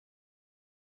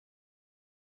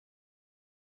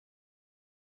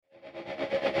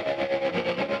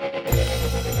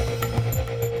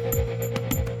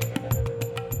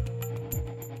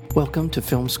Welcome to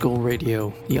Film School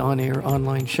Radio, the on-air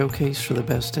online showcase for the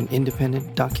best in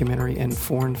independent documentary and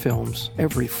foreign films,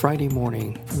 every Friday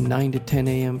morning from 9 to 10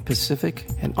 a.m. Pacific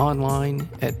and online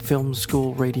at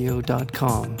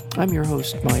filmschoolradio.com. I'm your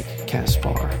host, Mike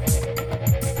Kaspar.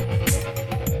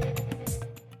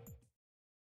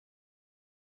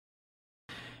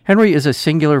 Henry is a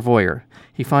singular voyeur.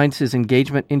 He finds his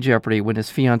engagement in jeopardy when his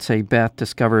fiancée Beth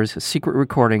discovers a secret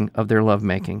recording of their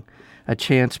lovemaking. A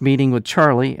chance meeting with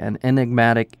Charlie, an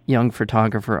enigmatic young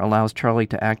photographer, allows Charlie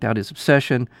to act out his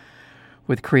obsession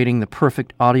with creating the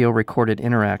perfect audio-recorded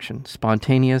interaction,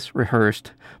 spontaneous,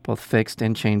 rehearsed, both fixed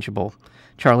and changeable.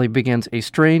 Charlie begins a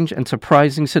strange and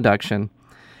surprising seduction,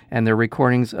 and their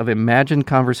recordings of imagined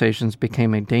conversations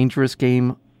became a dangerous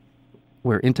game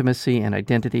where intimacy and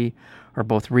identity are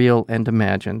both real and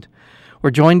imagined.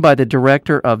 We're joined by the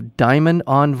director of Diamond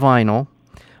on Vinyl,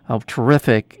 a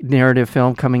terrific narrative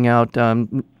film coming out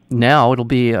now. It'll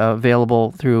be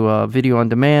available through video on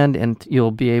demand, and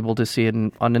you'll be able to see it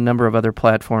on a number of other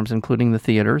platforms, including the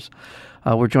theaters.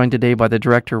 We're joined today by the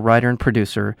director, writer, and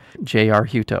producer, J.R.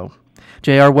 Hutto.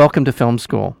 J.R., welcome to Film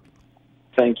School.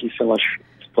 Thank you so much.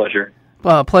 It's a pleasure.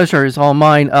 Pleasure is all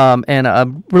mine, and a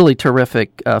really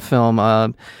terrific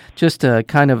film. Just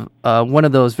kind of one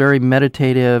of those very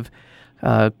meditative,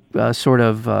 there's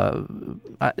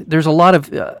a lot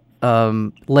of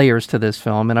layers to this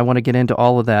film, and I want to get into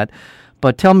all of that.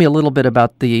 But tell me a little bit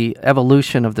about the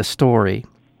evolution of the story.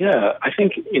 Yeah, I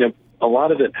think a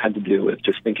lot of it had to do with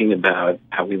just thinking about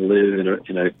how we live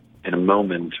in a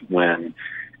moment when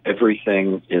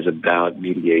everything is about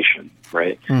mediation,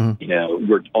 right? Mm-hmm.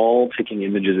 We're all taking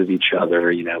images of each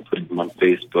other, putting them on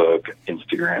Facebook,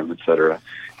 Instagram, etc.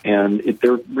 And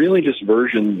they're really just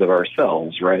versions of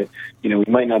ourselves, right? We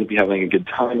might not be having a good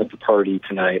time at the party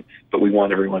tonight, but we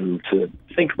want everyone to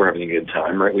think we're having a good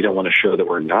time, right? We don't want to show that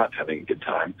we're not having a good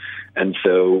time. And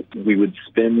so we would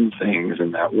spin things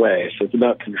in that way. So it's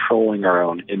about controlling our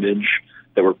own image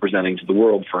that we're presenting to the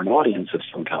world for an audience of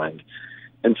some kind.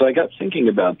 And so I got thinking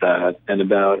about that and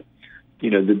about,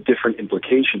 the different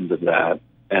implications of that,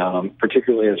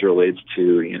 particularly as it relates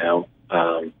to,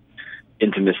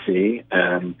 intimacy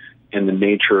and the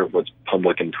nature of what's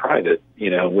public and private,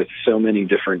 with so many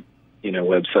different,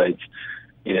 websites,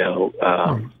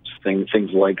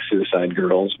 things like Suicide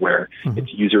Girls, where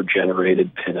it's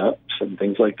user-generated pinups and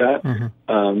things like that.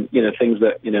 Things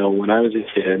that, when I was a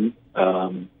kid,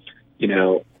 in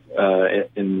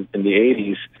the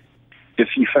 80s, if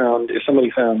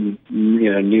somebody found,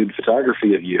 nude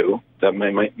photography of you, that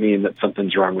might mean that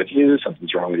something's wrong with you,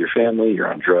 something's wrong with your family,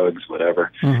 you're on drugs, whatever.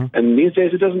 And these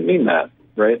days, it doesn't mean that,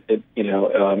 right?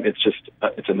 It's just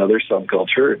it's another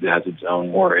subculture. It has its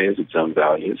own mores, its own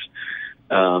values,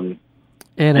 and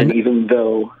even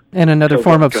though another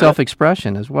form of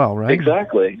self-expression as well, right?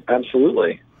 Exactly,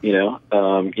 absolutely.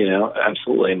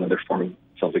 Absolutely another form of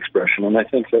self-expression, and I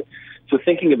think that. So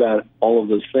thinking about all of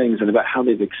those things and about how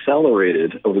they've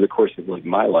accelerated over the course of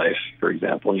my life, for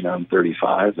example, I'm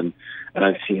 35 and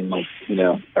I've seen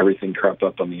everything crop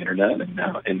up on the internet and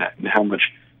how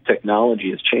much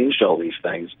technology has changed all these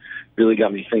things really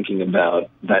got me thinking about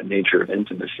that nature of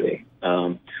intimacy.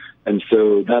 And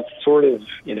so that's sort of,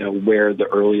 where the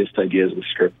earliest ideas of the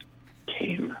script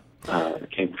came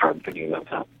from, thinking about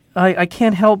that. I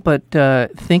can't help but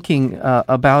thinking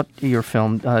about your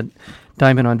film,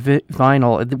 Diamond on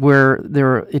Vinyl,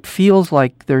 where it feels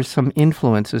like there's some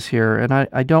influences here, and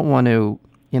I don't want to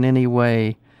in any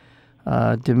way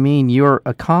demean your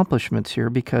accomplishments here,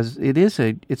 because this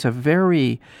is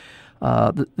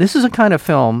a kind of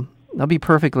film, I'll be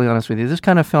perfectly honest with you, this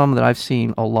kind of film that I've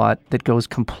seen a lot that goes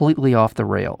completely off the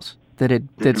rails,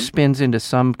 that spins into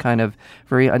some kind of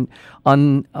very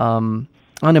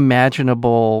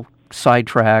unimaginable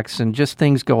sidetracks and just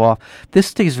things go off. This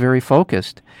stays very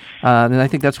focused, and I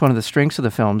think that's one of the strengths of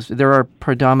the films. There are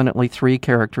predominantly 3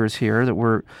 characters here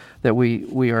that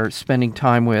we are spending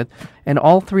time with, and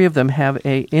all 3 of them have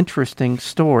a interesting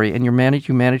story. And you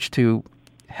manage to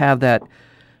have that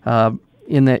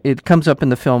it comes up in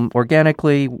the film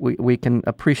organically. We can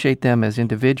appreciate them as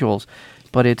individuals,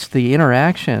 but it's the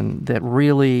interaction that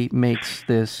really makes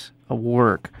this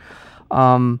work.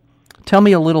 Tell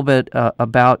me a little bit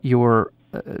about your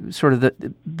sort of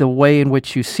the way in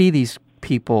which you see these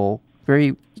people,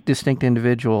 very distinct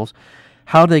individuals,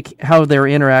 how their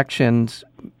interactions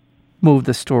move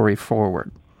the story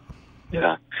forward.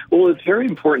 Yeah, well, it's very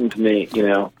important to me.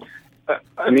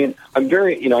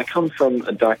 I come from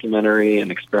a documentary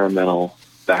and experimental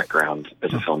background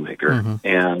as a filmmaker,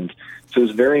 and so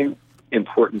it's very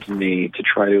important to me to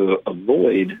try to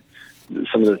avoid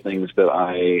some of the things that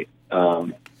I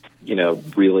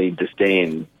really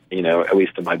disdain at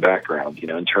least in my background,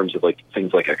 in terms of like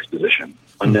things like exposition,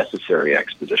 unnecessary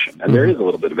exposition. And there is a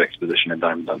little bit of exposition in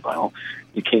Diamonds on Vinyl.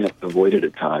 You can't avoid it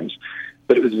at times.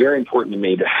 But it was very important to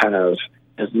me to have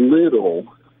as little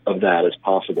of that as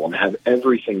possible and have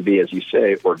everything be, as you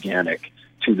say, organic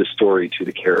to the story, to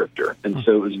the character. And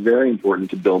so it was very important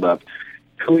to build up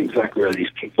who exactly are these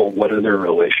people, what are their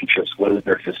relationships, what is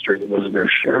their history, what is their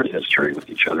shared history with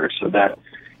each other, so that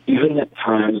even at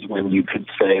times when you could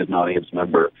say as an audience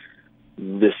member,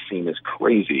 this scene is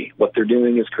crazy, what they're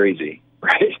doing is crazy,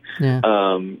 right?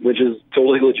 Yeah. Which is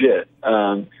totally legit.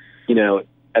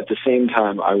 At the same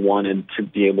time, I wanted to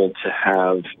be able to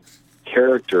have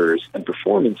characters and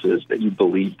performances that you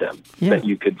believed them,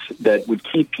 that would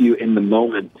keep you in the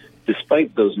moment,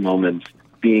 despite those moments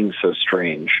being so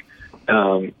strange.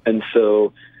 And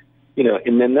so,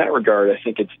 in that regard, I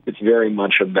think it's very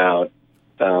much about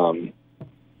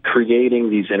creating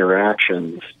these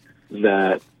interactions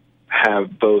that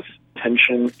have both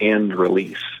tension and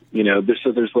release.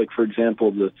 So there's like, for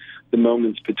example, the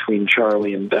moments between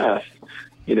Charlie and Beth,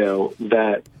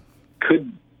 that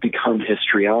could become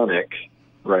histrionic,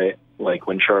 right? Like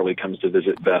when Charlie comes to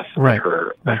visit Beth at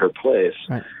her place.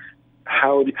 Right.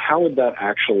 How would that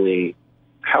actually,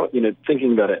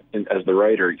 thinking about it as the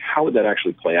writer, how would that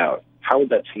actually play out? How would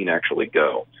that scene actually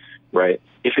go, right?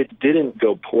 If it didn't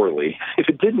go poorly, if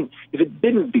it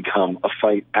didn't become a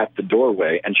fight at the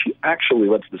doorway and she actually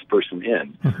lets this person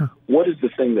in, what is the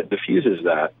thing that diffuses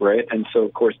that, right? And so,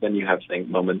 of course, then you have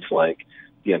moments like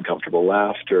the uncomfortable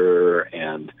laughter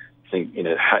and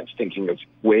thinking of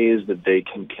ways that they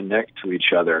can connect to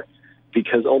each other,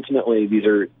 because ultimately these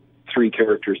are three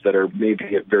characters that are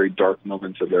maybe at very dark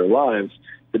moments of their lives.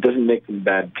 That doesn't make them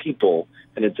bad people,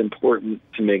 and it's important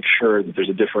to make sure that there's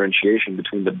a differentiation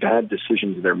between the bad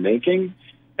decisions they're making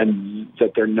and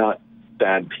that they're not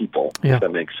bad people, if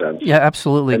that makes sense. Yeah,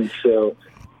 absolutely. And so,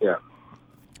 yeah.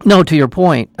 No, to your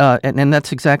point, and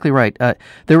that's exactly right.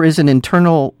 There is an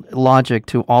internal logic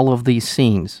to all of these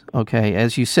scenes, okay?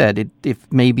 As you said,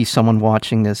 if maybe someone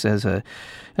watching this as it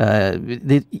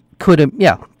could have,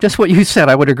 just what you said,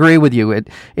 I would agree with you.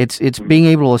 It's being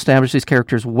able to establish these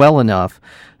characters well enough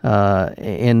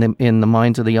in the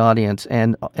minds of the audience,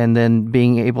 and then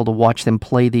being able to watch them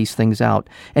play these things out.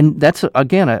 And that's,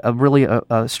 again, a really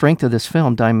a strength of this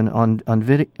film, Diamond on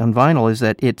Vinyl, is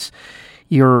that it's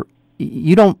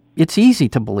easy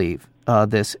to believe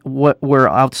this. Where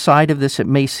outside of this, it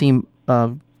may seem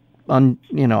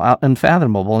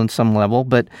unfathomable in some level,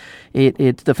 but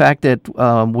it's the fact that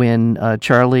when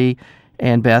Charlie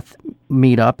and Beth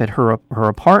meet up at her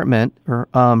apartment, her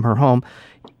home,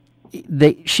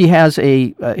 she has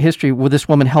a history with this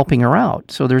woman helping her out.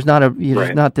 So there's not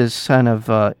not this kind of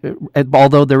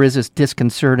although there is this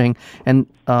disconcerting and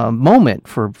moment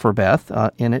for Beth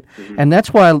in it, and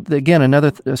that's why, again,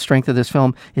 another strength of this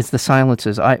film is the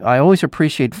silences. I always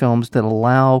appreciate films that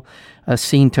allow a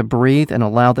scene to breathe and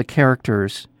allow the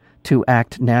characters to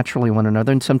act naturally one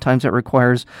another, and sometimes it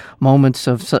requires moments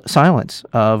of silence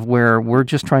of where we're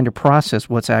just trying to process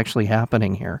what's actually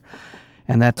happening here.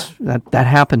 And that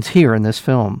happens here in this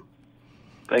film.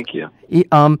 Thank you.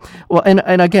 Well,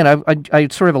 and again, I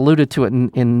sort of alluded to it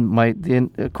in my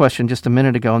question just a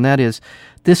minute ago, and that is,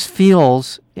 this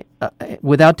feels,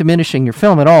 without diminishing your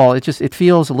film at all, it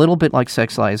feels a little bit like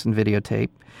Sex, Lies, and Videotape.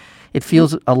 It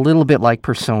feels a little bit like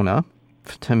Persona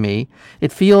to me.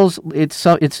 It feels it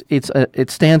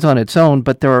stands on its own,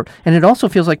 but and it also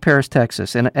feels like Paris,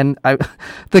 Texas, and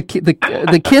the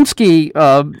Kinski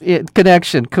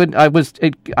connection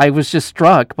I was just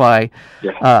struck by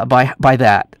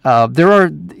that.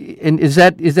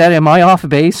 Am I off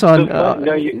base on?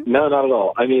 No, not at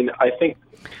all. I mean, I think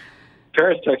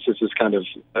Paris, Texas is kind of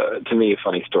to me a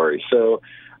funny story. So,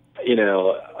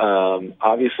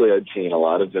 obviously I'd seen a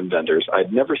lot of Wim Wenders.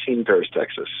 I'd never seen Paris,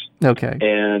 Texas. Okay.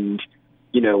 And,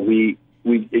 we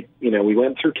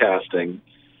went through casting,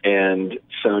 and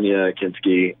Sonia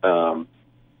Kinski,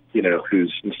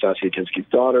 who's Nastasia Kinski's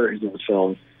daughter, who's in the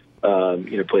film,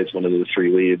 plays one of the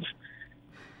three leads.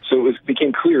 So it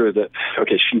became clear that,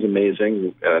 okay, she's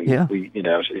amazing.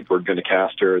 We're going to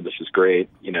cast her. This is great.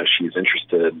 She's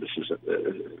interested. This is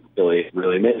really,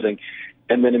 really amazing.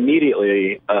 And then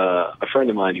immediately, a friend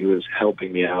of mine who was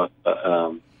helping me out,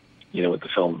 with the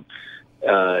film,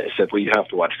 said, "Well, you have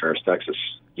to watch Paris, Texas.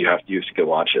 You have to go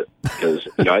watch it because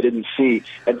I didn't see."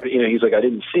 And he's like, "I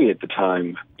didn't see at the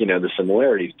time, the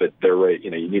similarities, but they're right.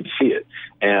 You need to see it."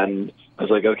 And I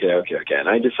was like, "Okay." And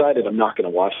I decided I'm not going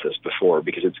to watch this before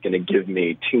because it's going to give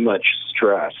me too much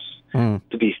stress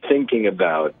to be thinking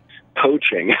about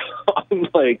poaching on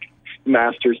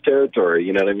master's territory,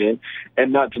 you know what I mean?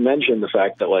 And not to mention the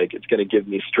fact that, like, it's going to give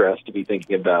me stress to be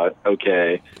thinking about,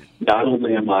 okay, not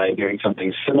only am I doing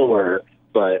something similar,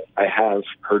 but I have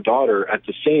her daughter at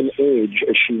the same age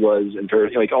as she was in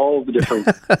Paris. Like, all the different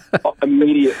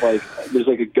immediate, like, there's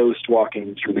like a ghost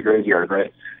walking through the graveyard,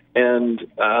 right? And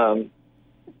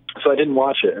so I didn't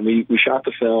watch it. And we shot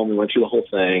the film, we went through the whole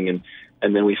thing,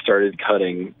 and then we started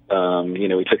cutting.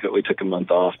 We took a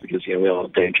month off because, we all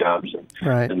have day jobs,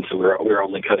 and so we were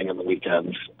only cutting on the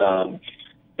weekends.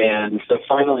 And so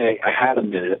finally I had a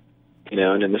minute,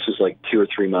 and then this was like 2 or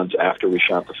 3 months after we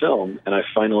shot the film, and I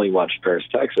finally watched Paris,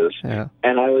 Texas,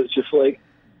 and I was just like,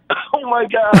 oh my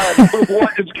God,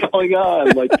 what is going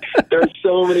on? Like, there are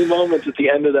so many moments at the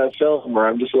end of that film where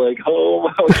I'm just like, oh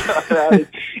my God,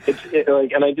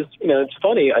 and I just, it's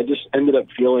funny. I just ended up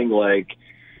feeling like,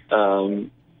 that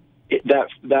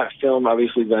film,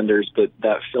 obviously Wenders, but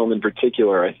that film in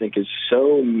particular, I think is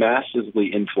so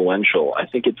massively influential. I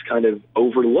think it's kind of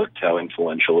overlooked how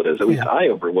influential it is. At least I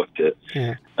overlooked it.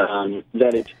 Yeah.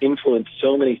 That it's influenced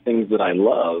so many things that I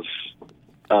love,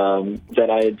 that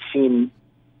I had seen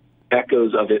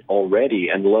echoes of it already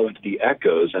and loved the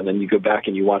echoes. And then you go back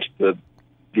and you watch the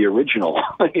original,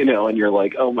 and you're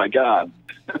like, oh my God,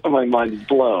 my mind is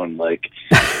blown. Like,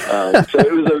 so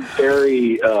it was a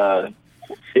very,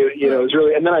 it was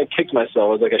really, and then I kicked myself. I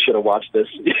was like, I should have watched this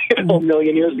a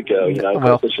million years ago. I should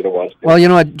have watched it. Well, you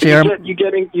know what, JR? You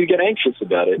get anxious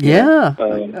about it.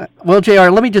 Yeah. Well, JR,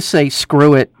 let me just say,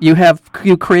 screw it. You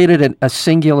created a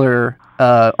singular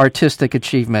artistic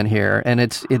achievement here, and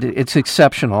it's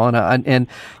exceptional. And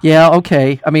yeah,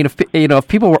 okay. I mean, if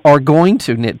people are going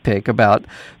to nitpick about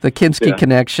the Kinski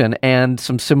connection and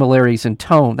some similarities in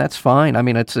tone, that's fine. I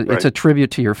mean, it's a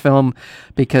tribute to your film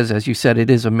because, as you said, it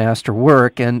is a master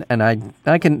work. And I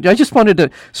just wanted to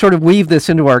sort of weave this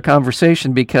into our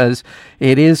conversation because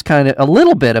it is kind of a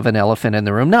little bit of an elephant in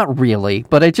the room. Not really,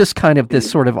 but it's just kind of this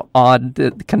sort of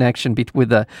odd connection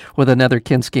with another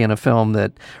Kinski in a film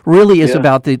that really is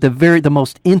about the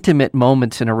most intimate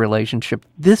moments in a relationship.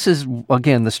 This is,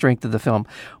 again, the strength of the film.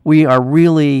 We are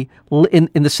really in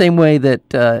the same way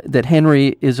that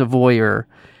Henry is a voyeur,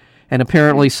 and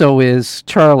apparently so is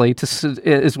Charlie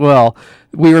as well.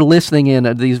 We are listening in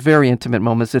at these very intimate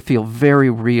moments that feel very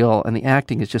real, and the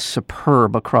acting is just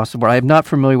superb across the board. I am not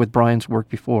familiar with Brian's work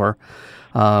before,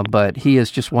 but he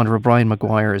is just wonderful. Brian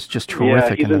Maguire is just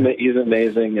terrific. Yeah, he's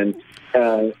amazing, and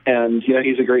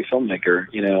he's a great filmmaker.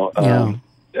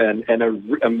 And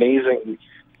an amazing,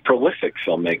 prolific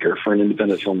filmmaker for an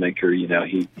independent filmmaker. I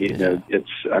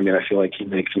feel like he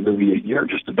makes a movie a year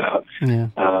just about. Yeah.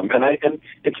 And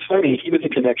it's funny. He was a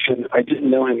connection. I didn't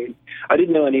know him. I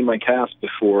didn't know any of my cast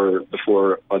before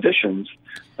auditions.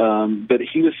 But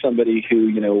he was somebody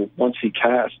who, once we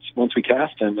cast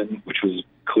him, and which was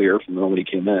clear from the moment he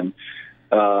came in,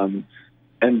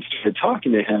 and started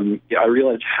talking to him, I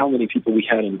realized how many people we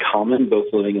had in common,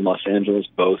 both living in Los Angeles,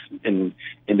 both in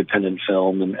independent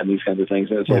film and these kinds of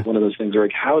things. And it's like one of those things where,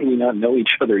 like, how do we not know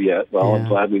each other yet? Well, I'm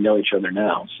glad we know each other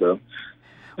now. So,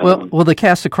 well, the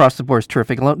cast across the board is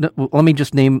terrific. Let me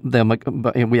just name them.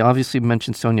 We obviously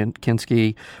mentioned Sonia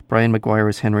Kinski, Brian Maguire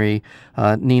as Henry,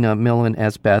 Nina Millen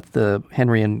as Beth.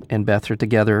 Henry and Beth are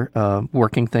together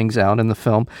working things out in the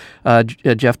film.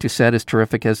 Jeff Doucette is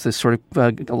terrific as this sort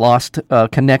of lost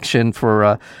connection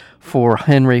for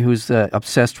Henry, who's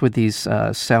obsessed with these safe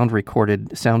and sound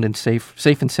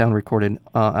recorded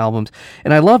albums.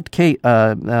 And I loved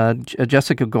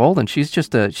Jessica Golden.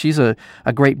 She's a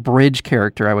great bridge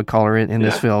character, I would call her in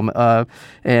this film.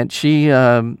 And she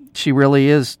really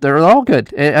is. They're all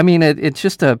good. I mean,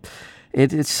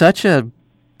 it's such a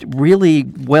really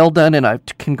well done,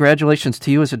 and congratulations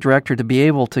to you as a director to be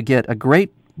able to get a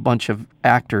great bunch of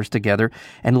actors together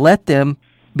and let them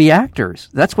be actors.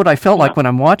 That's what I felt like when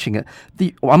I'm watching it.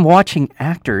 I'm watching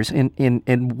actors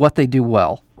in what they do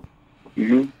well.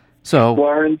 Mm-hmm. So,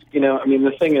 Warren,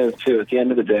 the thing is, too, at the end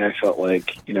of the day, I felt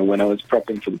like, when I was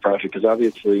prepping for the project, because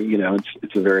obviously,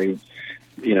 it's a very,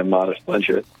 modest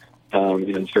budget.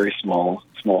 It's a very small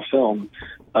film.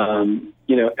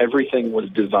 Everything was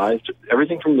devised,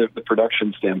 everything from the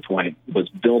production standpoint was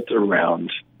built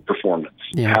around performance.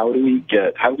 Yeah. How do we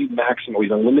maximize? We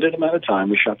have a limited amount of time.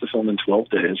 We shot the film in 12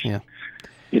 days. Yeah.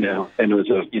 And it was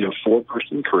a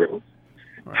 4-person crew.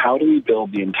 Right. How do we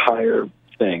build the entire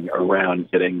thing around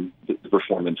getting the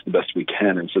performance the best we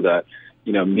can, and so that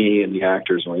me and the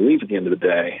actors, when we leave at the end of the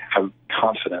day, are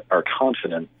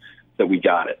confident that we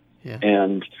got it. Yeah.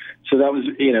 And so that was,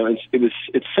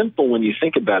 it's simple when you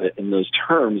think about it in those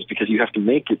terms, because you have to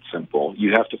make it simple.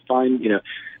 You have to find,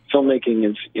 filmmaking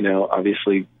is,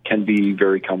 obviously can be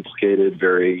very complicated,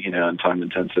 very, and time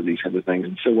intensive, these kinds of things.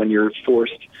 And so when you're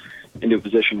forced into a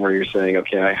position where you're saying,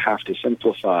 okay, I have to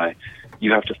simplify,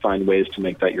 you have to find ways to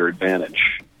make that your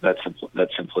advantage, that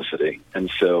simplicity. And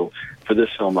so for this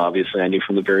film, obviously, I knew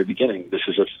from the very beginning, this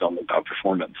is a film about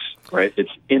performance, right?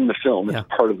 It's in the film, it's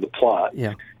part of the plot,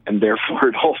 and therefore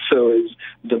it also is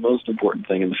the most important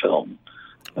thing in the film.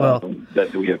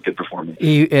 That we have good performance.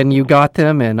 And you got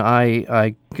them, and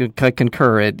I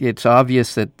concur. It's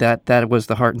obvious that was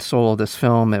the heart and soul of this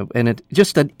film, and it's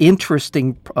just an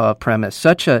interesting premise.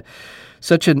 Such an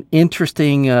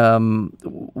interesting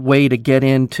way to get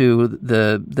into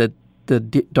the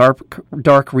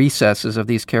dark recesses of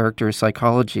these characters'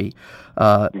 psychology,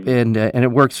 and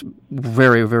it works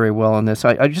very, very well in this.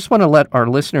 I just want to let our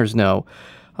listeners know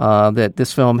that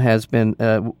this film has been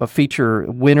a feature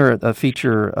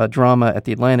drama at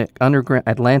the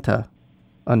Atlanta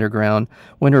Underground,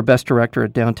 winner Best Director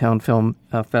at Downtown Film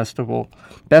Festival,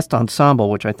 Best Ensemble,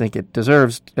 which I think it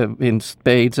deserves in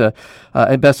spades,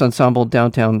 and Best Ensemble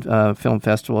Downtown Film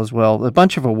Festival as well. A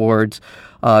bunch of awards.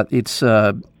 It's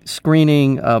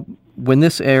screening when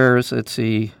this airs. Let's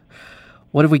see.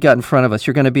 What have we got in front of us?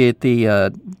 You're going to be at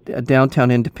the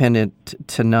Downtown Independent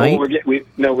tonight? We're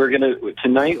going to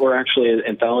tonight. We're actually at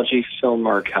Anthology Film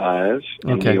Archive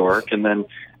in New York, and then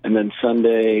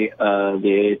Sunday the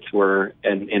 8th we're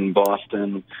in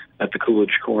Boston at the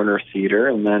Coolidge Corner Theater,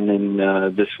 and then in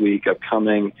this week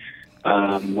upcoming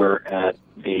we're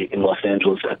in Los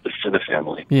Angeles at the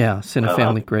Cinefamily. Yeah,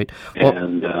 Cinefamily, great.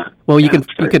 Well, you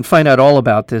can find out all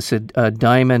about this at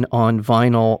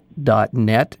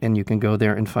diamondonvinyl.net, and you can go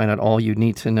there and find out all you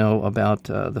need to know about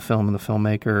the film and the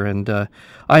filmmaker. And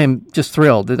I am just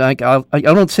thrilled. I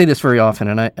don't say this very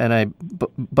often,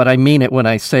 but I mean it when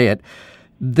I say it.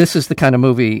 This is the kind of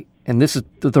movie. And this is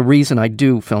the reason I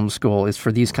do film school, is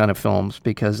for these kind of films,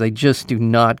 because they just do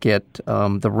not get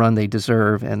the run they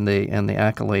deserve and the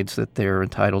accolades that they're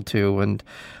entitled to, and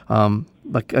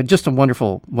just a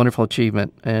wonderful, wonderful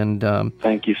achievement. And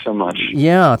thank you so much.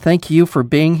 Yeah, thank you for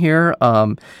being here,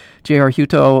 J.R.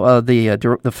 Hutto.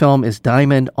 The film is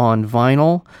Diamond on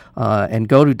Vinyl, and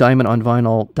go to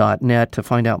diamondonvinyl.net to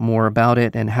find out more about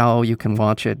it and how you can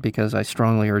watch it, because I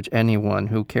strongly urge anyone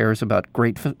who cares about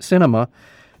great cinema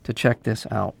to check this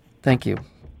out. Thank you.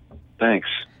 Thanks.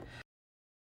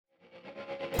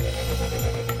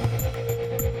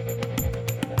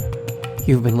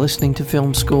 You've been listening to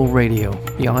Film School Radio,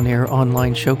 the on-air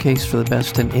online showcase for the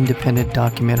best in independent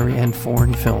documentary and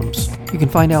foreign films. You can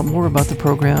find out more about the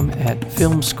program at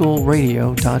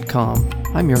filmschoolradio.com.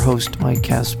 I'm your host, Mike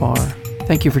Kaspar.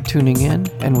 Thank you for tuning in,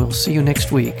 and we'll see you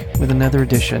next week with another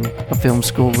edition of Film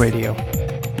School Radio.